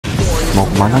Mau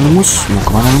kemana lu mus?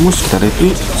 Kita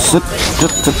ready. Set.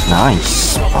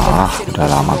 Nice. Udah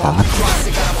lama banget.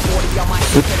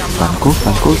 Set. Tangku.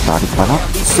 Tarik panah.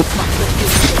 Set.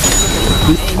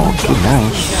 Oke,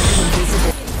 nice.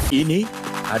 Ini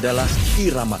adalah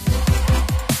irama.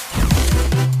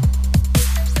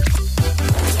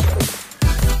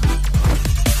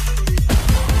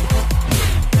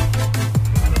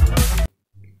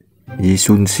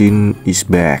 SHIN is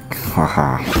back.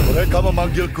 Haha.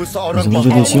 Langsung aja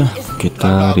guys ya,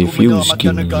 kita review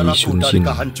skin SHIN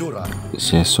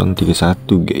season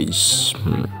 31 guys.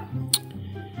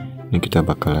 Ini kita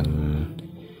bakalan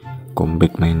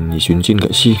comeback main SHIN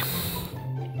gak sih?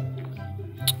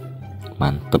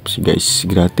 Mantap sih guys,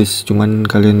 gratis, cuman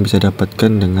kalian bisa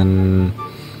dapatkan dengan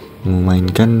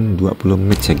memainkan 20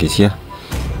 match ya guys ya.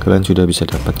 Kalian sudah bisa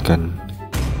dapatkan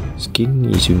skin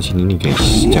SHIN ini guys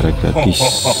secara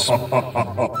gratis.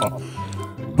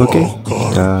 Oke,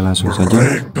 kita langsung saja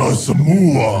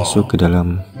masuk ke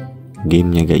dalam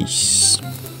gamenya guys.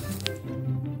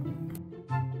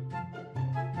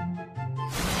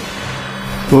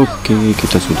 Oke,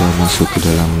 kita sudah masuk ke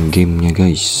dalam gamenya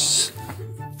guys.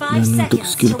 Dan untuk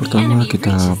skill pertama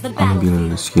kita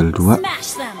ambil skill 2.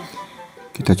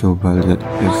 Kita coba lihat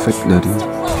efek dari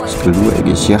skill 2 ya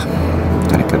guys ya.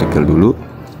 Tarik dulu.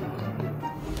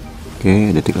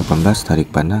 Oke, detik 18 tarik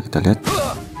panah, kita lihat.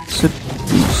 Set.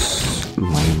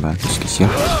 Lumayan bagus guys ya.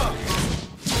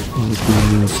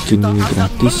 Walaupun skin ini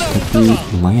gratis tapi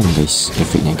lumayan guys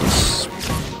efeknya guys.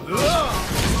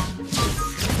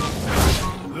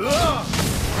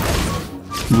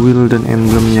 Build dan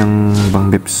emblem yang Bang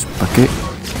Bebs pakai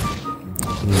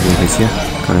ini ya guys ya,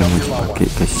 kalian wajib pakai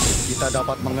guys.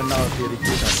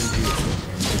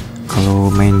 Kalau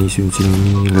main di SHIN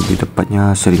ini lebih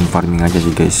tepatnya sering farming aja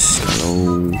sih guys.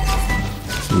 Kalau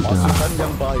sudah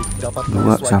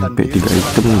 2-3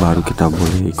 item baru kita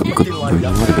boleh ikut join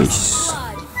war guys.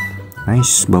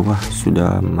 Nice, bawah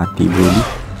sudah mati Brody.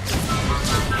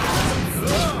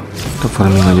 Kita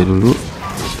farming aja dulu.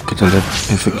 Kita lihat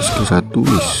efek skill 1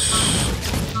 guys.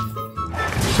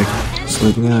 Efek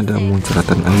selanjutnya ada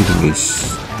muncratan air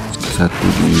guys. Skill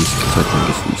 1 di skill 1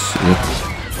 guys.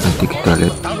 Lihat. Nanti kita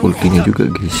lihat ultinya juga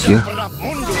guys ya.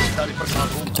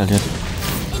 Kita lihat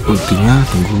ultinya,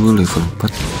 tunggu level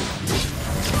 4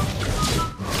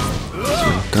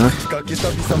 sebentar,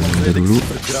 ada dulu.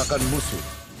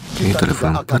 Oke, kita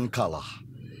level 4.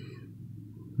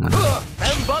 Mana?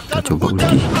 Kita coba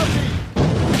ulti.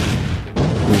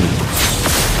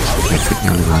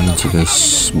 Efeknya lumayan sih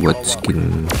guys, buat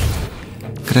skin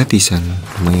gratisan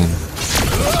lumayan.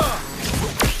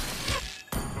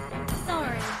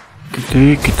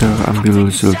 Oke, kita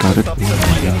ambil sil turret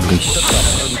lumayan guys.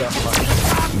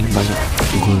 Ini banyak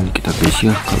gol kita guys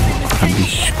ya kalau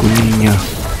habis kuningnya.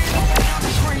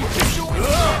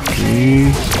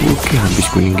 Oke, habis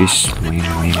kuning guys,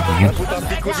 lumayan. Lihat,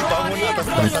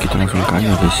 kita langsung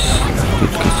kaya guys.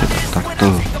 Lanjut ke set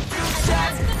turtle.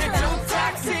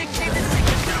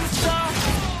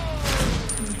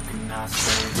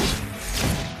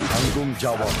 Tanggung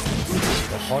jawab,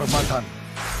 kehormatan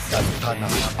dan tanah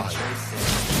air.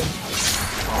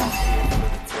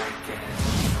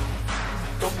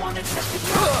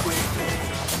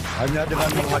 Hanya dengan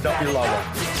menghadapi lawan,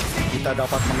 kita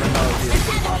dapat mengenal diri.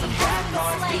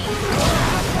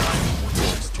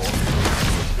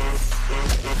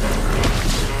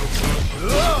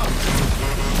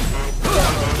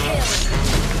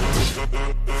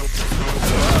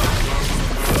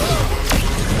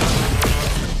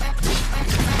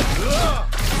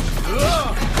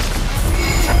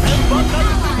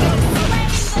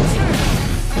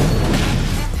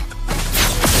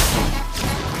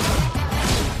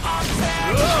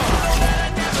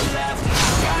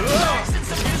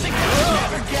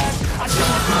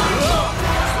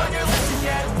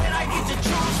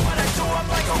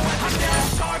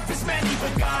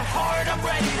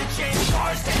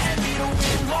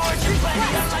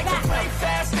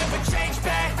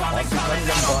 Pasukan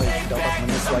yang baik dapat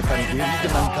menyesuaikan diri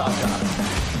dengan keadaan,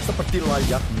 seperti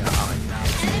layaknya air.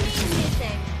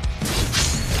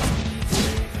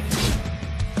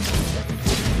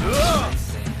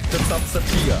 Tetap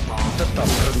setia, tetap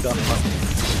rendah hati.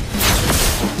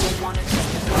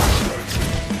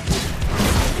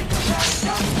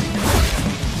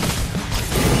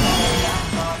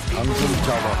 Tanggung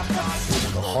jawab,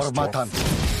 kehormatan,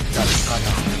 dan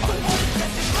tanah air.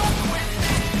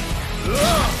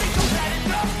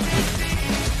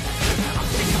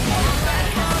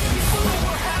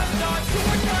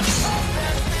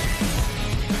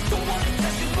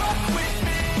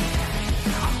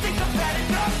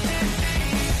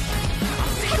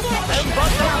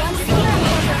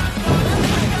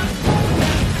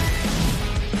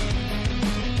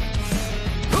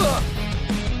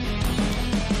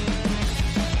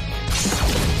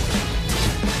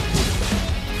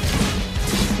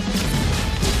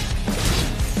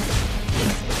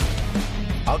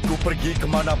 Aku pergi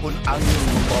kemanapun angin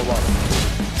membawa.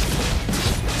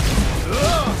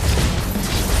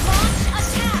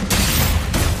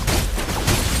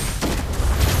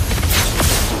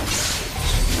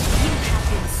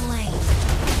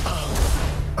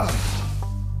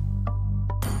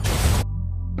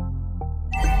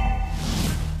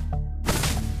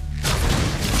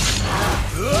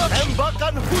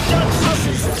 Tembakan hujan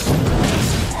api.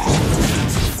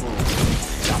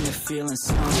 Got me feeling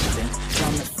something,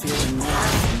 got me feeling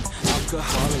nothing.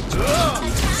 Alcoholic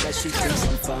junkie, said she thinks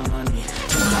I'm funny.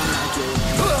 Think I might get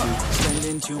empty,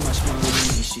 spending too much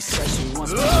money. She said she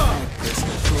wants my necklace,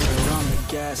 put it on the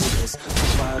gas list.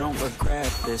 Hope I don't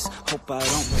regret this, hope I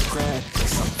don't regret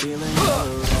this. I'm feeling all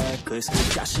reckless,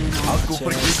 cashing on Aku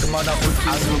pergi kemanapun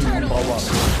angin membawa.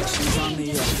 She's on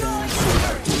the offensive,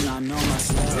 do not know my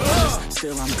status.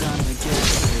 Still I'm gonna get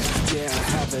it, yeah I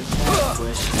have a death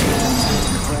wish.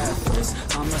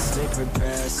 I'ma stay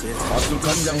progressive.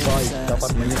 Pasukan yang baik dapat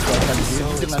menyesuaikan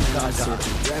diri dengan keadaan.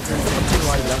 Seperti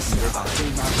layaknya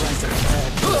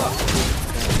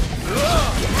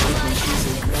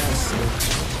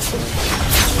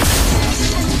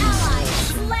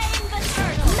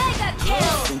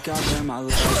think I learned my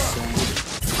lesson.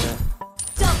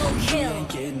 Double kill. Ain't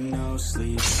getting no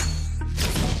sleep.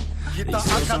 kita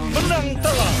akan menang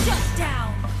telak. Shut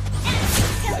down.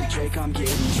 Like Drake, I'm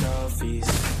getting trophies.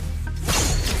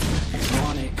 You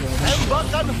want it, girl?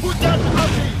 Tembakan hujan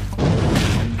api.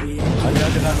 Hanya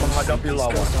dengan menghadapi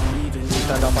lawan,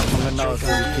 kita dapat mengenal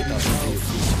diri kita sendiri.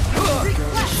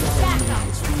 Request backup.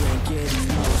 We ain't getting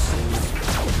no sleep.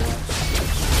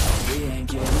 We ain't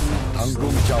getting no sleep.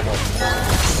 Tanggung jawab,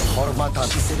 kehormatan,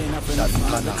 Sitting up in dan the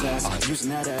front of tanah the class, air.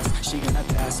 using that ass, she gonna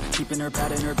pass. Keeping her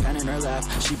pad in her pen in her lap.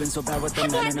 She been so bad with the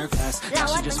men in her class. Now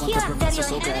she just want the professor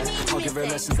so bad. I'll give her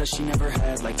lessons that she never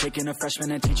had, like taking a freshman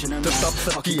and teaching her Tetap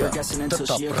math. I'll keep her setia, guessing until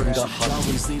tetap she a rendah crash. hati.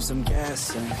 Always leaves them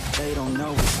guessing. They don't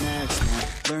know what's next, man.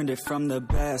 Learned it from the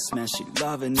best, man. She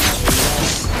loving every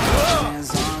lesson. Hands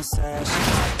on session,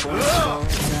 voice for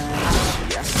attention.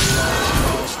 She asks me all the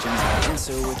questions, I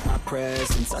answer with my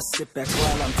presence. I sit back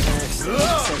while I'm texting.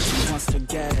 Said she wants to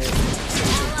get it. Said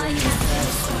you're bringing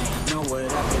fast. Know what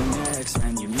happened next,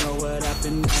 man. You know what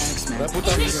happened next, man.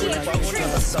 Reputasi Initiate dibangun retreat.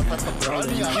 atas dasar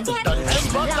keberanian dan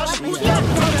tembakan Lawan hujan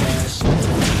api.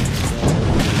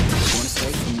 She wanna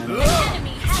stay for a minute.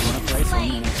 Enemy has Wanna play been for a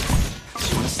slain. minute.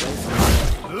 She wanna stay for a minute.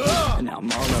 And now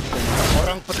I'm all up in it.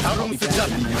 Orang petarung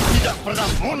sejati tidak pernah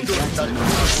mundur dari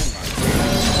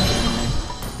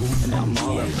And now I'm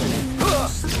all up in it.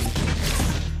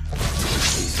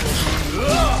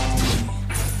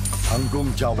 tanggung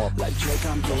jawab, Like Drake,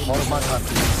 I'm getting kehormatan,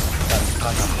 dan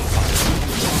tanah air.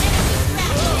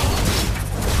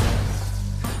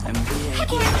 and we ain't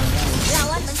getting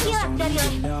Lawan menghilang dari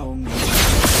you know me.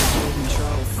 Getting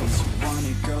trophies, you want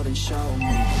it, girl, then show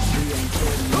me. We ain't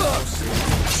getting no sleep.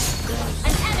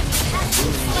 an enemy has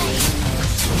been slain.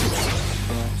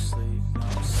 No sleep, no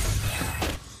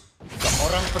sleep.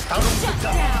 Seorang petarung Shut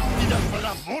sejati down. tidak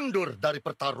pernah mundur dari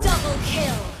pertarungan. Double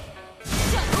kill.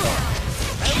 Shut down.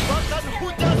 Tembakan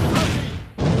hujan api.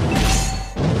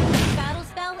 Battle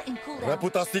spell in cooldown.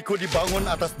 Reputasiku dibangun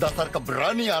atas dasar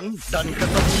keberanian dan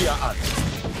kesetiaan.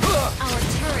 Our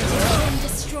turret has been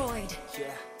destroyed.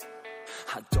 Yeah.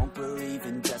 I don't believe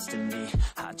in destiny.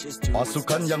 I just do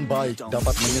Pasukan yang baik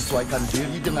dapat menyesuaikan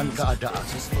diri dengan keadaan,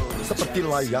 seperti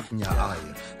layaknya air.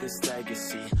 this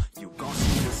legacy. You gon'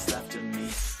 see what's left of me.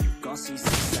 You gon' see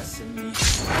success in me.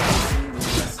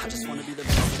 I just wanna be the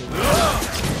best of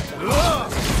me.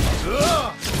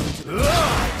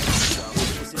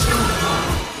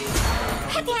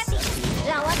 Hati-hati.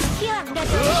 Lawan menghilang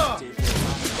dari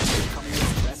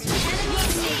enemy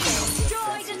team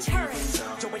destroyed a turret.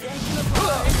 An enemy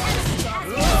has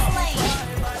been slain.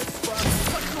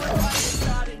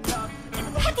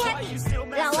 Hati-hati.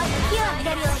 Lawan menghilang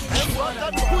dari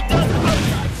Tembakan hujan api.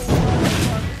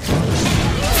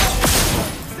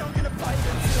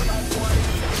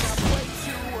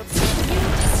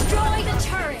 destroyed a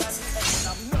turret.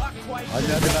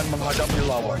 Hanya dengan menghadapi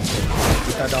lawan,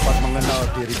 kita dapat mengenal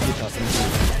diri kita sendiri.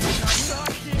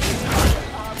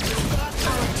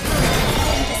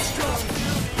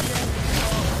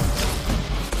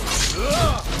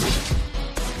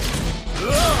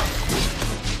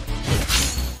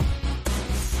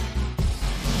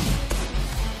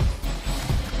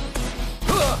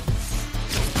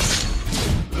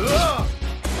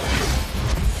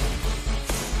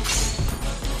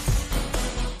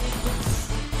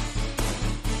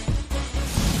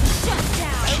 Shut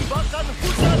down. Tembakan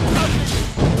hujan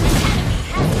api.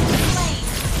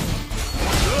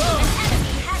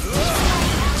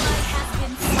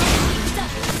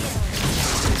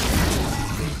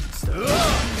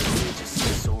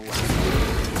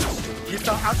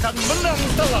 akan menang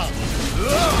telak.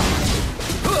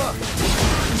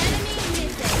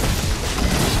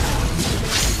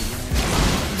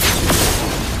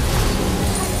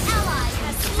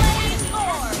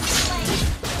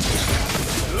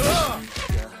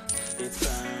 It's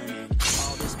burning,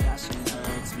 all this passion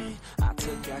hurts me. I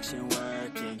took action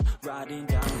working, writing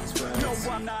down these words.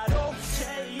 No, I'm not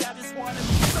okay, I just wanna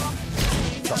be something.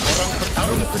 Seorang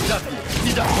petarung sejati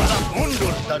tidak pernah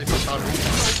mundur dari pertarungan.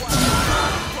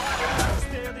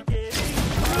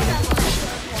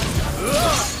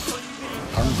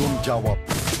 Tanggung jawab,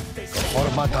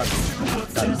 kehormatan,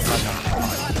 dan tanah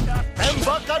air.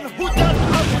 Tembakan hujan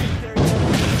api.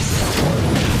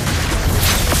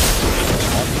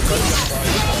 Pasukan yang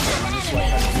baik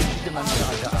menyesuaikan diri dengan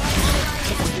keadaan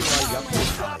seperti layaknya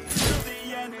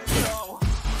air.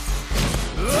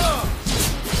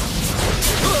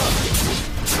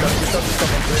 Jika kita bisa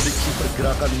memprediksi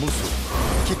pergerakan musuh,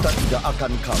 kita tidak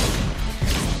akan kalah.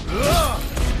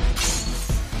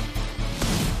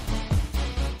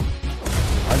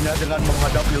 Hanya dengan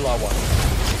menghadapi lawan,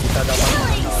 kita dapat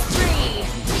mengenal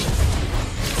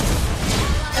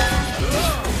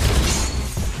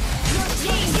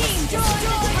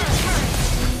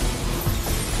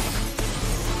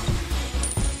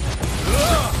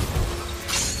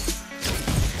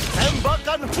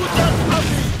tembakan hujan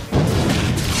api.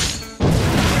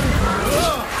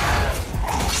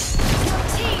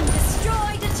 Team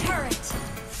destroyed a turret.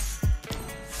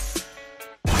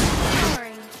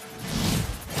 Sorry.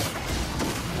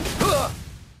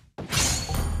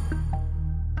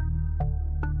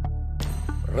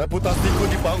 Reputasiku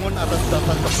dibangun atas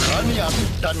dasar keberanian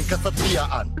dan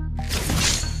kesetiaan.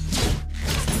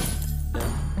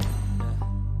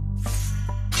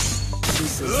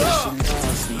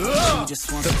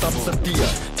 Tetap setia,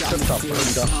 tetap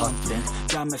rendah hati.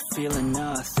 Got me feeling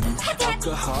nothing.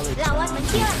 Alcoholic Lawan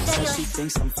menghilang dari says she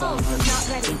thinks I'm falling. not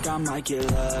ready. Think I might get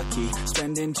lucky,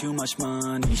 spending too much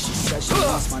money. She said she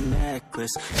wants my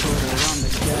necklace, put her on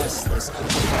the guest list.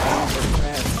 Hope I don't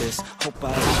regret this. Hope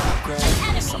I don't regret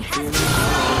this. I'm feeling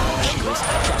reckless,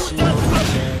 cashing all my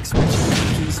checks, bitching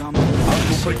keys on my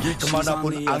Aku neck. pergi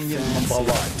kemanapun angin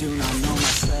membawa. Do not know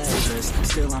my set list.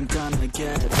 Still I'm gonna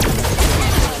get there.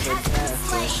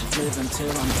 Live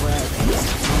until I'm breathless.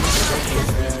 I'm so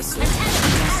aggressive.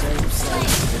 Don't say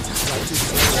obsessive. Like to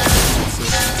say offensive.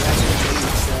 Gradually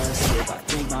obsessive. I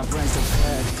think my brain's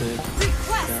defective.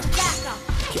 Request backup.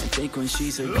 Can't think when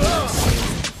she's aggressive.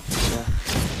 Yeah.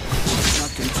 She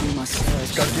snuck into my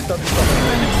Jika section. kita bisa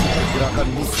memprediksi pergerakan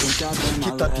musuh,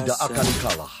 kita tidak akan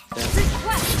kalah.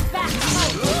 Request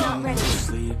backup. Not ready.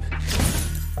 Sleep.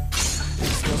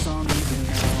 These girls don't even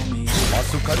know me.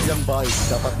 Pasukan yang baik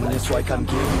dapat menyesuaikan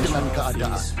diri dengan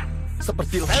keadaan.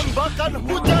 Seperti tembakan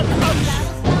hujan api.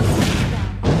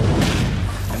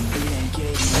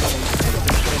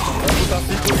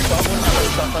 Reputasiku dibangun atas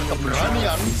dasar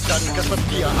keberanian dan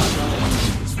kesetiaan.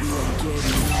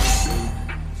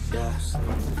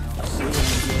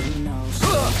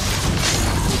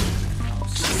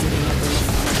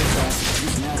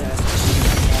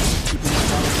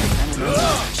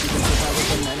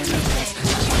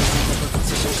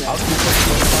 Aku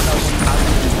pergi kemanapun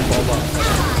angin membawa.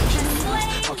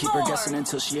 I'll keep her guessing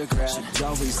until she a grad. She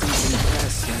always thinking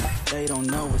impressing. They don't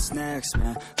know what's next,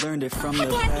 man. Learned it from the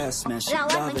best, man. She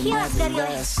loving every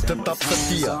lesson. Tetap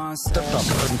setia, tetap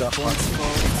rendah hati.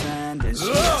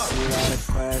 She asks a lot of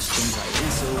questions. I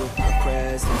answer with my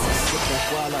presence. I sit back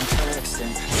while I'm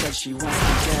texting. Said she wants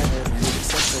to get it, and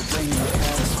said she'll bring her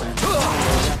best friend.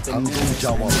 Tanggung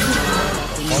jawab,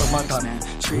 kehormatan,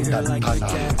 Treat her dan like a tanah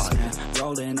guest, air. man.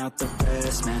 Rolling out the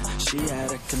best, man. She had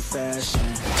a confession.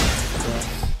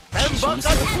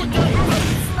 Tembakan hujan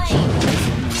api.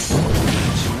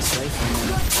 She was safe from me.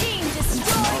 Your team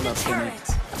destroyed a turret.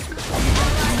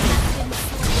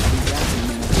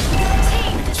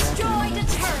 Team destroyed a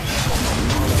turret.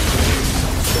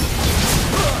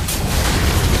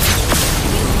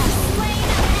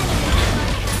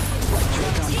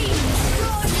 Team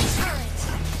destroyed a turret.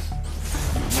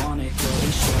 Want it, go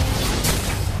and show.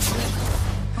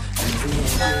 And we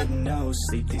ain't getting no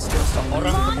sleep. These girls don't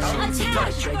Orang Launch petarung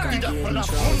attack. sejati tidak pernah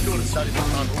mundur dari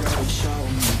pertarungan. go show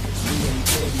me. We ain't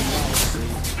getting no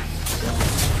sleep.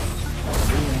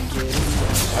 We ain't getting no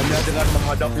sleep. Hanya dengan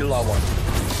menghadapi lawan,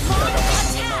 kita dapat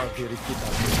mengenal diri kita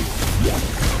sendiri.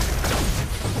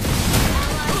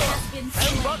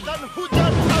 Tembakan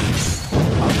hujan api.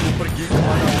 Aku pergi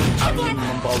kemanapun angin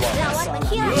membawa. Lawan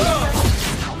menghilang.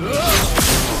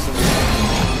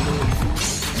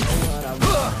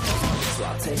 So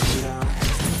I'll take it out.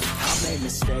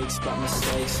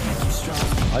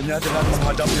 Hanya dengan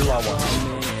menghadapi lawan,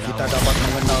 kita dapat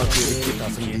mengenal diri kita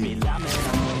sendiri.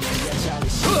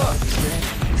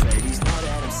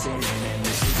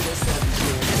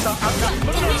 Kita akan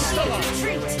menang.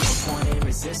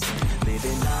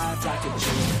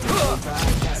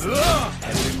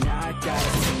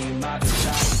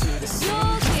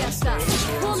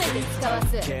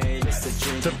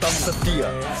 Tetap setia,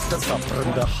 tetap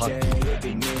rendah hati.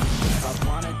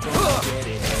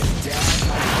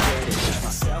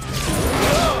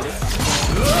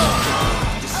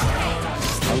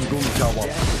 Tanggung jawab,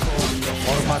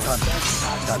 kehormatan,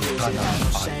 dan tanah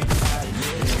air.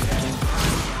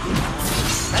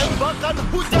 Tembakan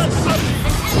hujan api.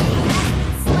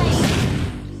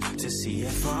 To see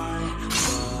if I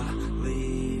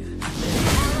believe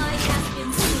Ally has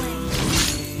been slain.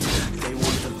 they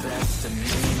want the best of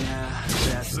me now,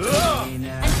 best of me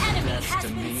now, An enemy has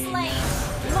been slain.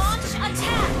 Launch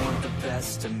attack. the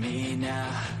best of me now,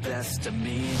 best of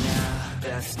me now,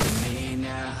 best of me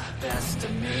now, best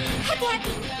of me.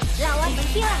 Hati-hati. Lawan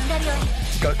menghilang dari lane.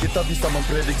 Jika kita bisa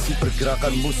memprediksi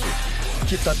pergerakan musuh,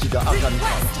 kita tidak akan kalah.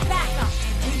 Request backup.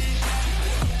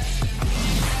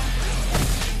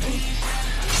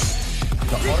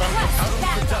 Seorang petarung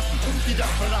sejati tidak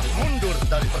pernah mundur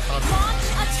dari pertarungan. Launch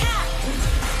attack.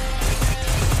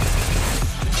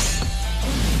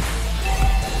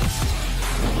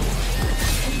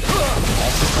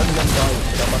 Pasukan yang baik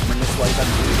dapat menyesuaikan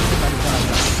diri dengan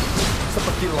cara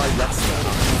seperti layaknya.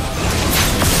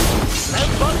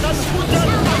 Tembakan hujan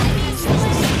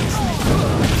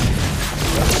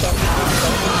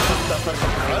dasar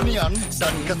keberanian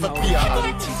dan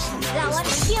kesetiaan. Lawan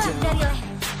menghilang dari lane.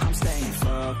 I'm staying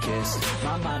focused,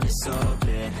 my mind is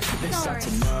open. They start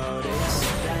to notice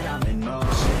that I'm in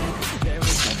motion. There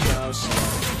is no potion.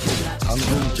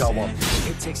 Tanggung jawab,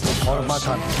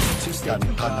 kehormatan, dan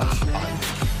tanah air.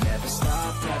 Never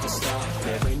stop,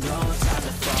 there ain't no time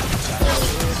to fall.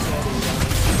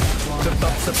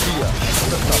 Tetap setia,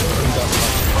 tetap rendah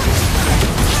hati.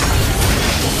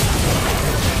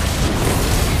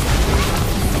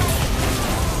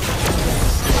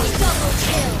 Double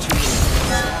kill.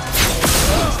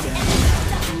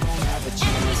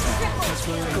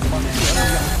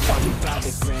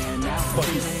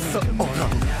 Bagi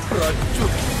seorang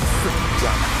prajurit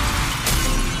sejati.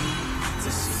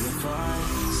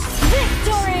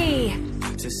 Victory.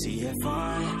 To see if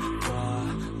I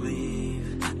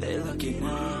believe they're looking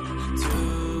up to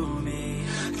me.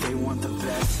 They want the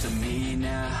best of me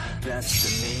now, best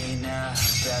of me now,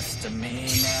 best of me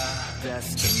now,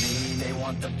 best of me. They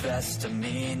want the best of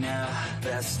me now,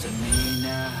 best of me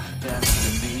now, best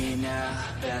of me now,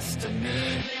 best of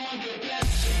me.